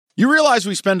You realize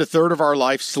we spend a third of our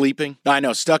life sleeping? I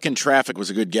know, stuck in traffic was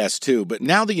a good guess too, but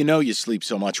now that you know you sleep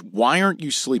so much, why aren't you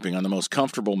sleeping on the most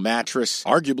comfortable mattress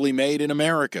arguably made in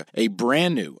America? A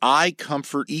brand new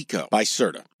iComfort Eco by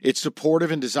Serta. It's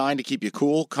supportive and designed to keep you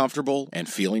cool, comfortable, and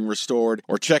feeling restored.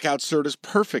 Or check out Serta's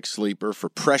Perfect Sleeper for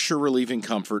pressure-relieving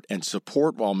comfort and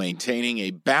support while maintaining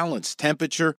a balanced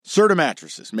temperature. Serta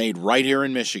mattresses made right here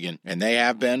in Michigan, and they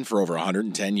have been for over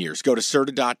 110 years. Go to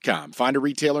Serta.com. Find a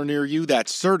retailer near you.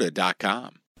 That's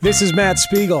Serta.com. This is Matt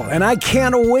Spiegel, and I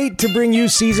can't wait to bring you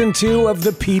Season 2 of the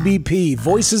PBP,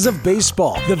 Voices of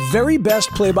Baseball. The very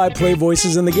best play-by-play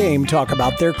voices in the game talk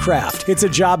about their craft. It's a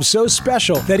job so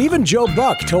special that even Joe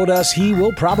Buck told us he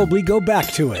will probably go back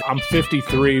to it. I'm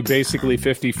 53, basically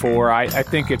 54. I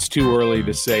think it's too early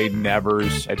to say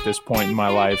nevers at this point in my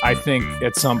life. I think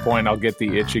at some point I'll get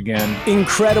the itch again.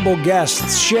 Incredible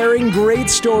guests sharing great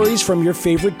stories from your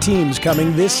favorite teams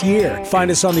coming this year. Find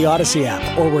us on the Odyssey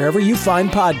app or wherever you find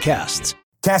podcasts.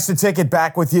 Cash the Ticket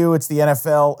back with you. It's the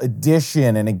NFL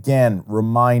edition. And again,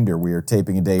 reminder, we are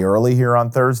taping a day early here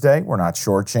on Thursday. We're not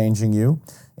shortchanging you.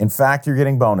 In fact, you're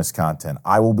getting bonus content.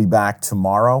 I will be back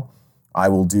tomorrow. I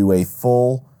will do a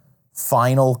full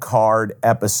final card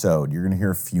episode. You're going to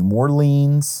hear a few more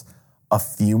leans, a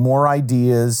few more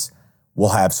ideas. We'll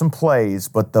have some plays,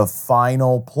 but the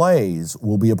final plays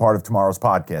will be a part of tomorrow's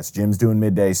podcast. Jim's doing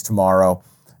middays tomorrow,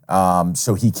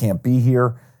 so he can't be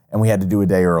here. And we had to do a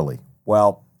day early.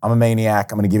 Well, I'm a maniac.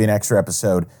 I'm going to give you an extra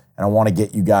episode, and I want to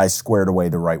get you guys squared away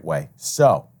the right way.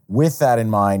 So, with that in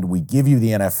mind, we give you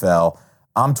the NFL.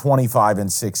 I'm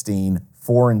 25-16,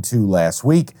 4-2 last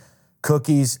week.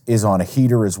 Cookies is on a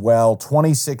heater as well,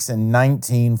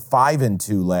 26-19,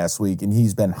 5-2 last week, and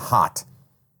he's been hot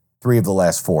 3 of the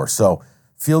last 4. So,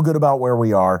 feel good about where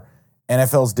we are.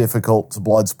 NFL's difficult. It's a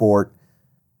blood sport.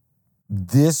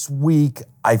 This week,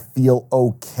 I feel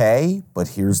okay, but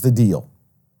here's the deal.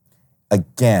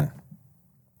 Again,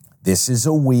 this is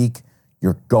a week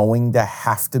you're going to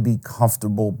have to be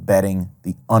comfortable betting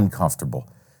the uncomfortable.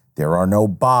 There are no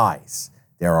buys.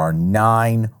 There are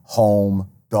 9 home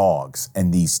dogs,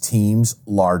 and these teams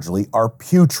largely are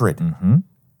putrid. Mm-hmm.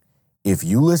 If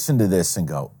you listen to this and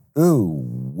go, ooh,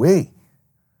 wait,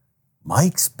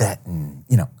 Mike's betting,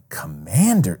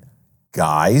 Commander.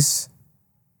 Guys,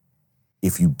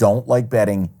 if you don't like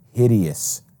betting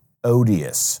hideous,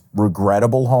 odious,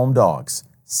 regrettable home dogs,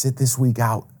 sit this week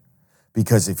out.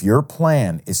 Because if your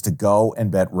plan is to go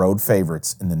and bet road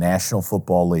favorites in the National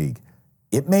Football League,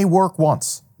 it may work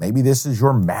once. Maybe this is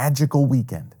your magical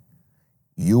weekend.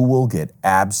 You will get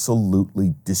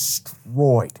absolutely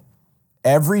destroyed.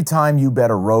 Every time you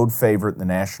bet a road favorite in the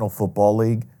National Football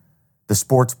League, the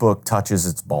sports book touches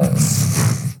its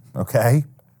balls. Okay?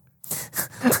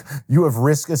 You have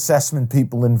risk assessment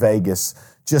people in Vegas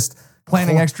just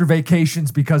planning extra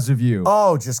vacations because of you.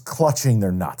 Oh, just clutching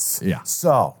their nuts. Yeah.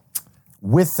 So,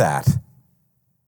 with that,